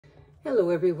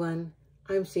Hello everyone,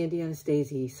 I'm Sandy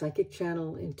Anastasi, psychic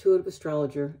channel, intuitive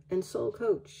astrologer, and soul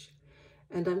coach.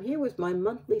 And I'm here with my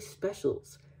monthly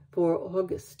specials for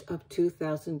August of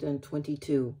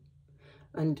 2022.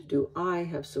 And do I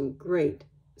have some great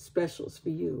specials for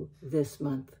you this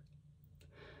month.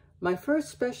 My first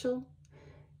special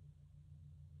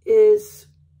is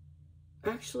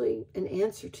actually an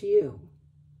answer to you.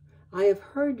 I have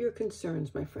heard your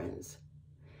concerns, my friends,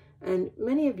 and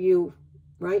many of you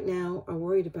right now are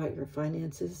worried about your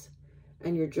finances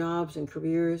and your jobs and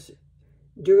careers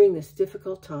during this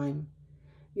difficult time.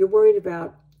 You're worried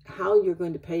about how you're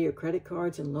going to pay your credit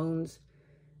cards and loans,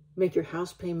 make your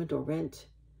house payment or rent,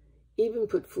 even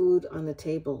put food on the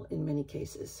table in many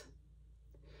cases.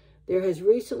 There has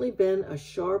recently been a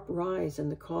sharp rise in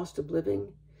the cost of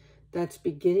living that's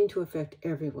beginning to affect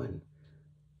everyone,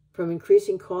 from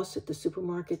increasing costs at the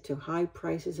supermarket to high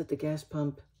prices at the gas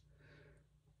pump,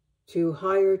 to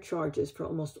higher charges for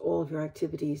almost all of your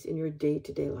activities in your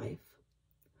day-to-day life.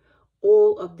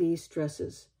 All of these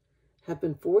stresses have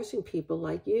been forcing people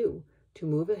like you to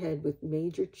move ahead with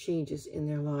major changes in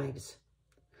their lives.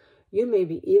 You may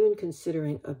be even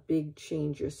considering a big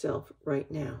change yourself right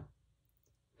now.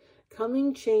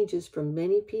 Coming changes for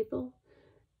many people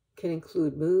can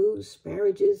include moves,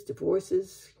 marriages,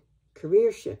 divorces,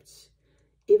 career shifts,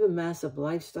 even massive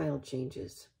lifestyle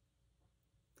changes.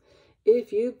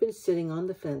 If you've been sitting on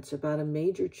the fence about a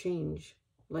major change,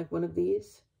 like one of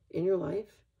these in your life,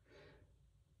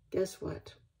 guess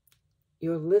what?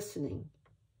 You're listening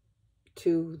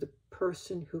to the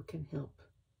person who can help.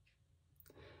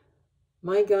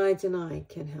 My guides and I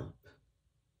can help.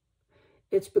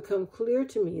 It's become clear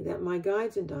to me that my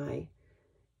guides and I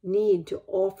need to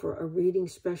offer a reading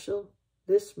special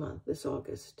this month, this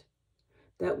August,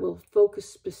 that will focus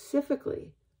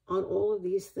specifically on all of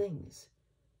these things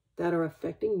that are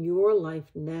affecting your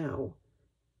life now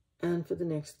and for the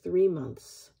next 3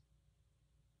 months.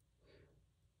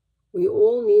 We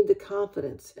all need the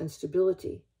confidence and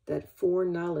stability that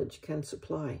foreknowledge can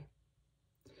supply.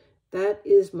 That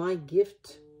is my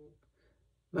gift.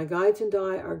 My guides and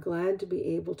I are glad to be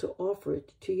able to offer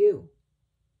it to you.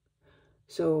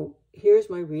 So here's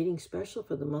my reading special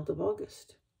for the month of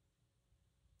August.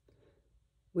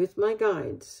 With my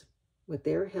guides, with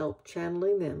their help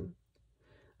channeling them,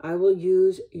 I will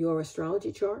use your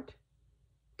astrology chart,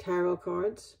 tarot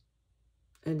cards,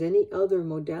 and any other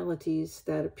modalities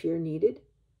that appear needed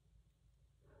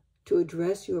to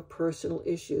address your personal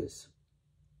issues.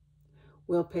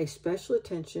 We'll pay special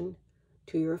attention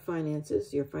to your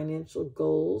finances, your financial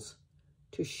goals,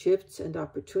 to shifts and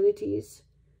opportunities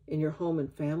in your home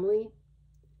and family,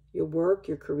 your work,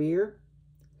 your career,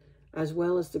 as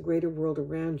well as the greater world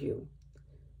around you.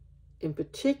 In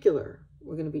particular,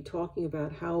 we're going to be talking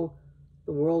about how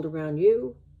the world around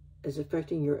you is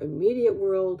affecting your immediate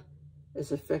world,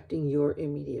 is affecting your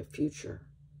immediate future.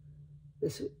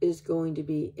 This is going to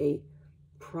be a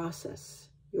process.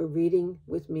 Your reading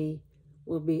with me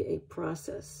will be a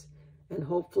process, and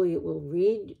hopefully it will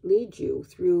lead you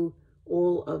through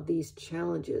all of these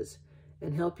challenges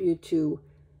and help you to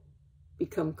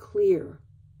become clear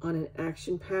on an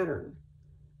action pattern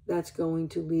that's going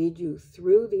to lead you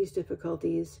through these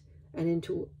difficulties and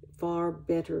into far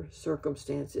better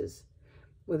circumstances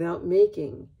without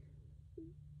making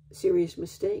serious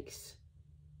mistakes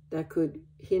that could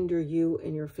hinder you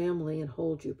and your family and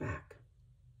hold you back.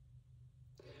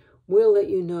 We'll let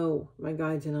you know, my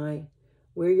guides and I,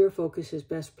 where your focus is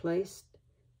best placed,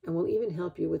 and we'll even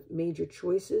help you with major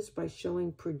choices by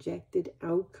showing projected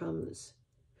outcomes.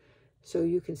 So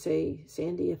you can say,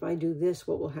 Sandy, if I do this,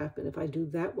 what will happen? If I do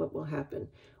that, what will happen?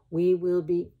 We will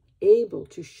be able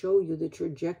to show you the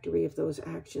trajectory of those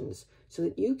actions so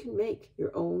that you can make your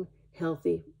own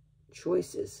healthy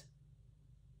choices.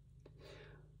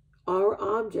 Our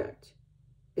object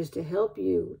is to help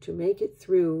you to make it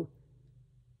through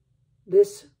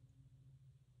this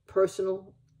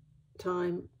personal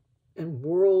time and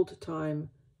world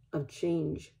time of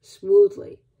change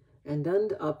smoothly and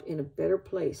end up in a better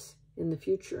place in the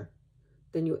future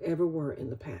than you ever were in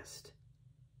the past.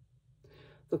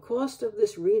 The cost of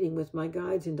this reading with my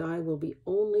guides and I will be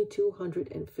only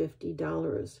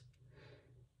 $250.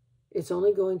 It's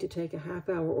only going to take a half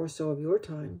hour or so of your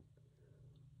time.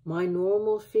 My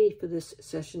normal fee for this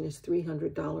session is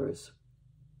 $300.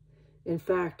 In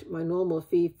fact, my normal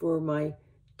fee for my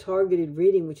targeted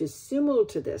reading, which is similar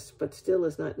to this, but still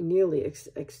is not nearly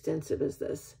extensive as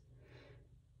this,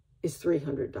 is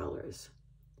 $300.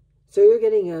 So you're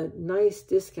getting a nice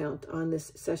discount on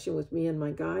this session with me and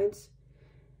my guides.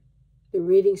 The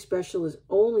reading special is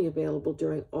only available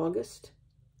during August.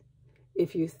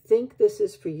 If you think this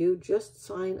is for you, just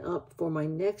sign up for my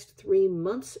next 3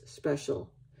 months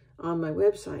special on my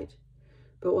website.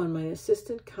 But when my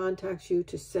assistant contacts you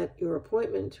to set your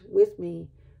appointment with me,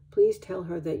 please tell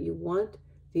her that you want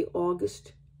the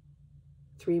August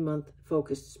 3-month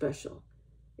focused special.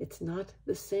 It's not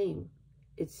the same.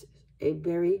 It's a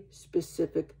very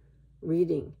specific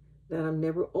reading that I'm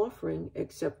never offering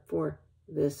except for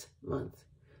this month.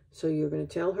 So you're going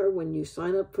to tell her when you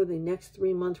sign up for the next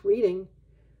 3-month reading,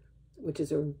 which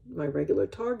is my regular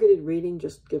targeted reading,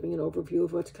 just giving an overview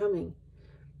of what's coming,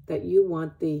 that you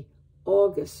want the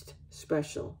August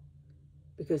special,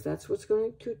 because that's what's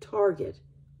going to target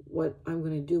what I'm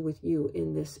going to do with you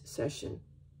in this session.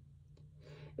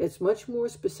 It's much more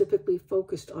specifically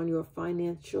focused on your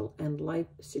financial and life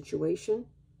situation,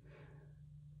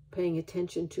 paying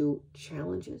attention to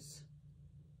challenges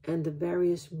and the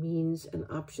various means and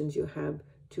options you have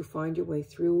to find your way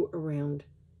through, around,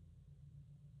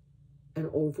 and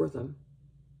over them,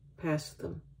 past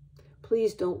them.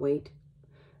 Please don't wait.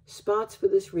 Spots for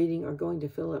this reading are going to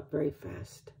fill up very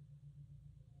fast.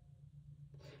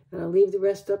 And I'll leave the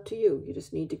rest up to you. You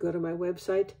just need to go to my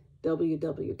website,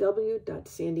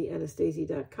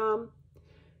 www.sandyanastasi.com,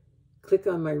 click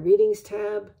on my readings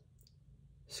tab,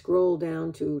 scroll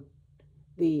down to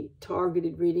the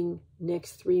targeted reading,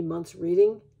 next 3 months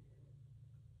reading,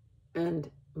 and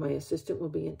my assistant will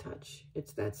be in touch.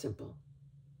 It's that simple.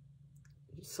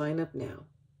 Sign up now.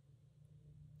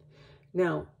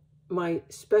 Now, my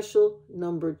special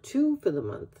number 2 for the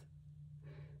month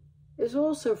is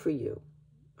also for you.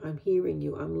 I'm hearing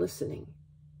you. I'm listening.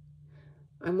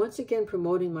 I'm once again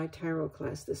promoting my tarot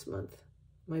class this month,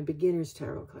 my beginner's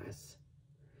tarot class.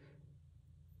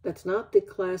 That's not the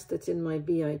class that's in my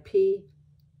VIP,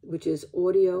 which is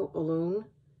audio alone,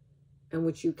 and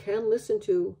which you can listen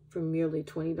to for merely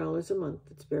 $20 a month.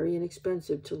 It's very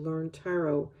inexpensive to learn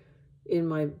tarot in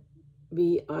my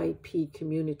VIP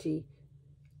community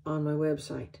on my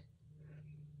website.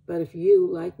 But if you,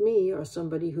 like me, are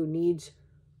somebody who needs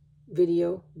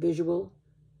visual,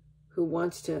 who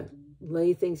wants to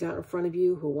lay things out in front of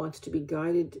you, who wants to be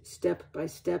guided step by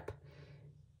step,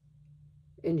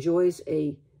 enjoys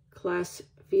a class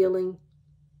feeling,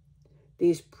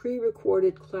 these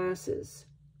pre-recorded classes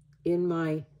in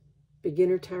my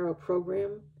beginner tarot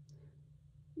program,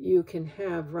 you can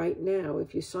have right now,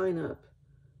 if you sign up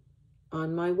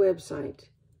on my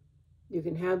website, you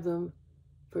can have them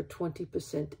for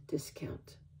 20%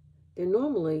 discount.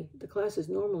 The class is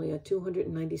normally a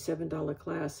 $297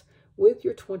 class. With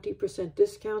your 20%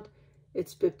 discount,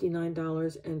 it's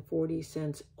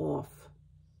 $59.40 off.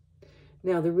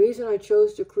 Now, the reason I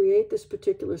chose to create this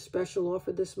particular special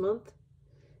offer this month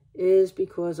is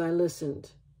because I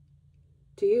listened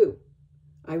to you.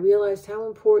 I realized how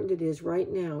important it is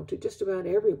right now to just about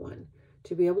everyone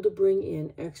to be able to bring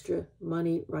in extra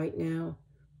money right now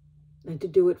and to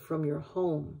do it from your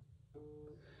home.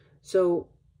 So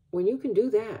when you can do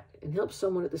that and help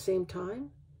someone at the same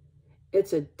time,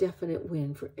 it's a definite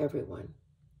win for everyone.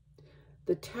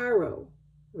 The tarot,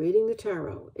 reading the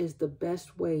tarot, is the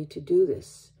best way to do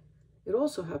this. It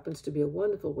also happens to be a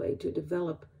wonderful way to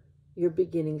develop your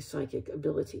beginning psychic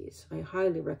abilities. I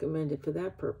highly recommend it for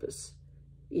that purpose,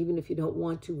 even if you don't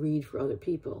want to read for other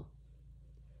people.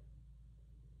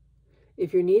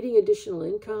 If you're needing additional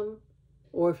income,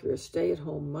 or if you're a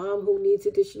stay-at-home mom who needs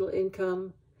additional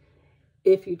income,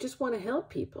 if you just want to help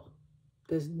people,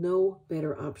 there's no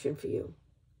better option for you.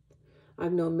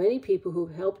 I've known many people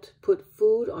who've helped put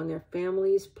food on their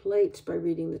families' plates by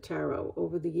reading the tarot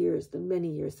over the years, the many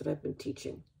years that I've been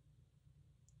teaching.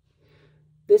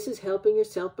 This is helping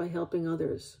yourself by helping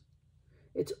others.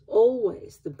 It's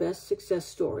always the best success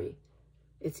story.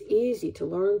 It's easy to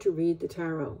learn to read the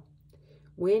tarot.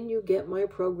 When you get my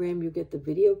program, you get the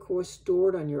video course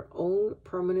stored on your own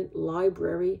permanent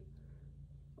library,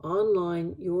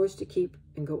 online, yours to keep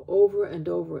and go over and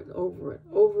over and over and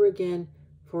over again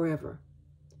forever.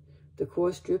 The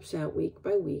course drips out week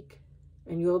by week,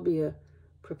 and you'll be a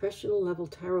professional level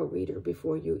tarot reader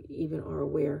before you even are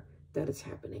aware that it's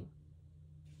happening.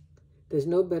 There's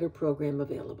no better program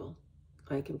available.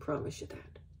 I can promise you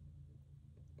that.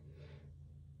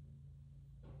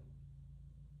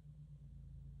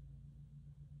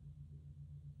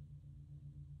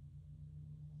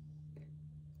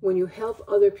 When you help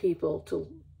other people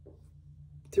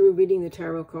through reading the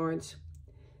tarot cards,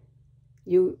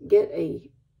 you get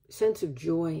a sense of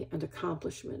joy and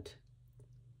accomplishment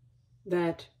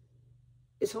that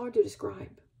is hard to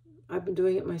describe. I've been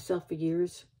doing it myself for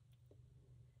years,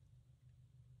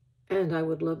 and I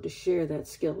would love to share that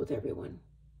skill with everyone.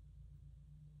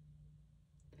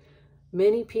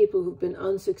 Many people who've been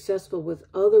unsuccessful with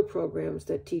other programs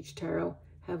that teach tarot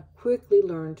have quickly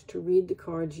learned to read the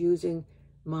cards using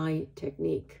my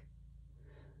technique.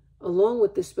 Along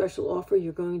with this special offer,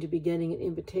 you're going to be getting an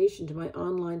invitation to my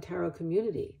online tarot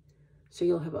community, so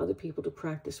you'll have other people to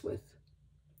practice with.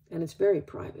 And it's very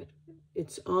private.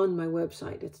 It's on my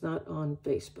website. It's not on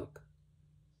Facebook.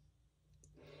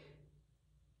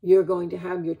 You're going to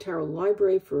have your tarot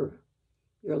library for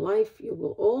your life. You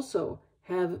will also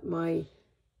have my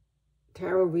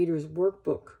Tarot Readers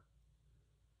Workbook,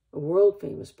 a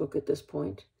world-famous book at this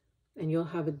point, and you'll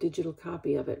have a digital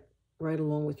copy of it right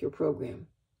along with your program.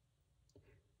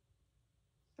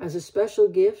 As a special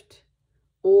gift,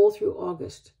 all through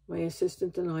August, my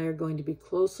assistant and I are going to be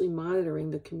closely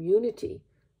monitoring the community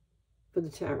for the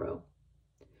tarot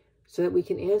so that we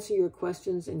can answer your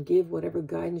questions and give whatever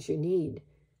guidance you need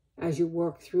as you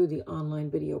work through the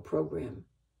online video program.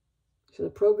 So the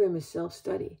program is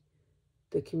self-study.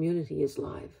 The community is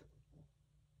live.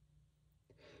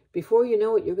 Before you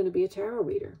know it, you're going to be a tarot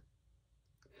reader.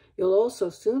 You'll also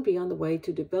soon be on the way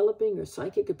to developing your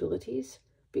psychic abilities,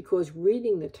 because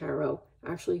reading the tarot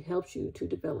actually helps you to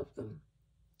develop them.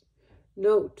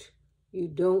 Note, you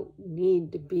don't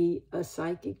need to be a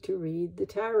psychic to read the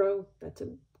tarot. That's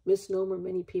a misnomer.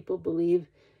 Many people believe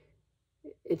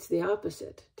it's the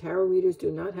opposite. Tarot readers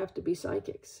do not have to be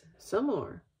psychics. Some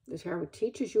are. The tarot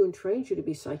teaches you and trains you to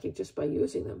be psychic just by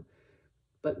using them.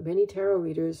 But many tarot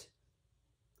readers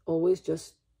always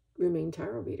just remain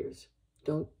tarot readers.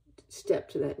 Don't step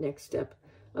to that next step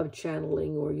of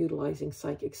channeling or utilizing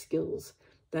psychic skills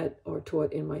that are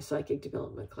taught in my psychic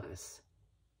development class.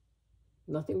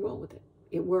 Nothing wrong with it.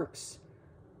 It works.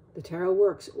 The tarot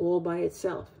works all by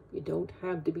itself. You don't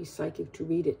have to be psychic to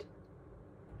read it.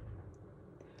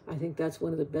 I think that's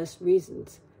one of the best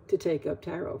reasons to take up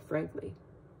tarot, frankly.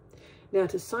 Now,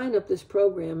 to sign up this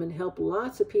program and help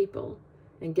lots of people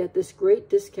and get this great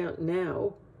discount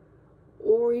now,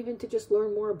 or even to just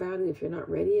learn more about it if you're not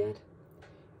ready yet,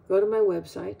 go to my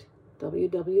website,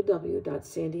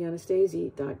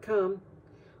 www.sandyanastasi.com,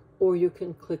 or you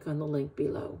can click on the link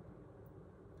below.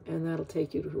 And that'll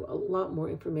take you to a lot more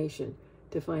information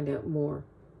to find out more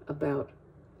about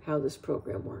how this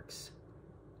program works.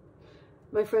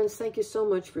 My friends, thank you so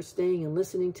much for staying and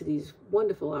listening to these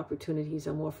wonderful opportunities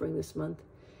I'm offering this month.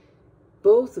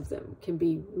 Both of them can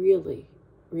be really,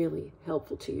 really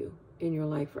helpful to you in your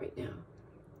life right now.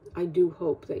 I do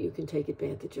hope that you can take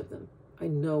advantage of them. I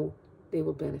know they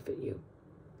will benefit you.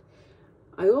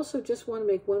 I also just want to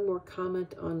make one more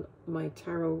comment on my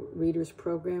Tarot Readers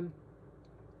program.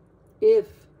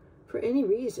 If, for any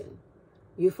reason,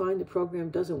 you find the program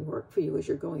doesn't work for you as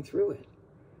you're going through it,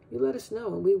 you let us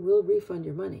know and we will refund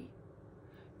your money.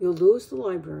 You'll lose the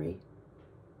library.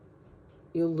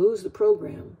 You'll lose the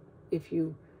program if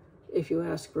you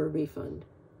ask for a refund.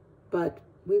 But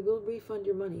we will refund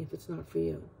your money if it's not for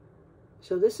you.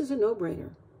 So this is a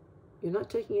no-brainer. You're not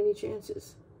taking any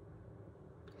chances.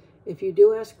 If you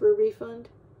do ask for a refund,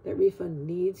 that refund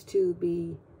needs to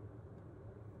be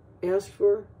asked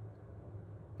for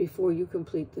before you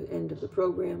complete the end of the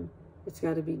program. It's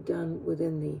got to be done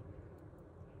within the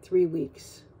 3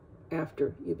 weeks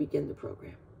after you begin the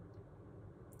program.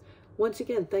 Once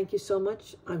again, thank you so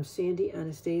much. I'm Sandy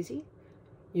Anastasi.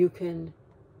 You can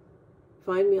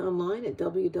find me online at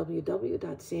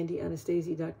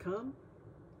www.sandyanastasi.com.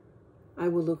 I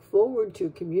will look forward to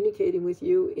communicating with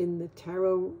you in the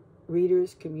Tarot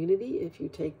Readers community if you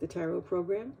take the tarot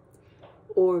program,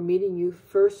 or meeting you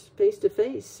first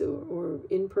face-to-face or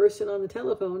in person on the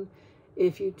telephone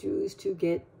if you choose to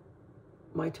get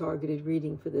my targeted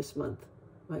reading for this month,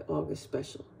 my August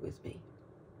special with me.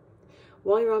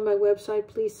 While you're on my website,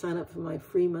 please sign up for my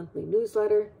free monthly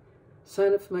newsletter.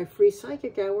 Sign up for my free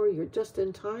psychic hour. You're just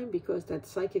in time because that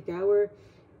psychic hour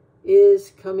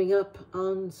is coming up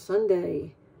on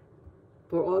Sunday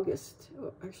for August,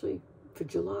 or actually for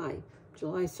July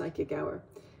psychic hour.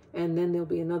 And then there'll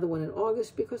be another one in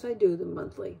August because I do them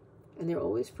monthly. And they're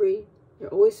always free. They're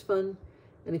always fun.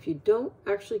 And if you don't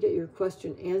actually get your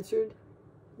question answered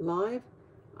live,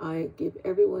 I give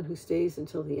everyone who stays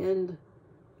until the end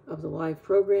of the live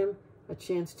program a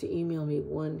chance to email me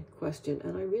one question,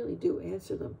 and I really do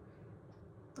answer them.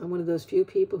 I'm one of those few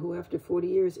people who after 40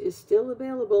 years is still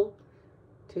available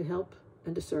to help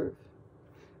and to serve.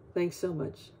 Thanks so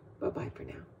much. Bye-bye for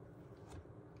now.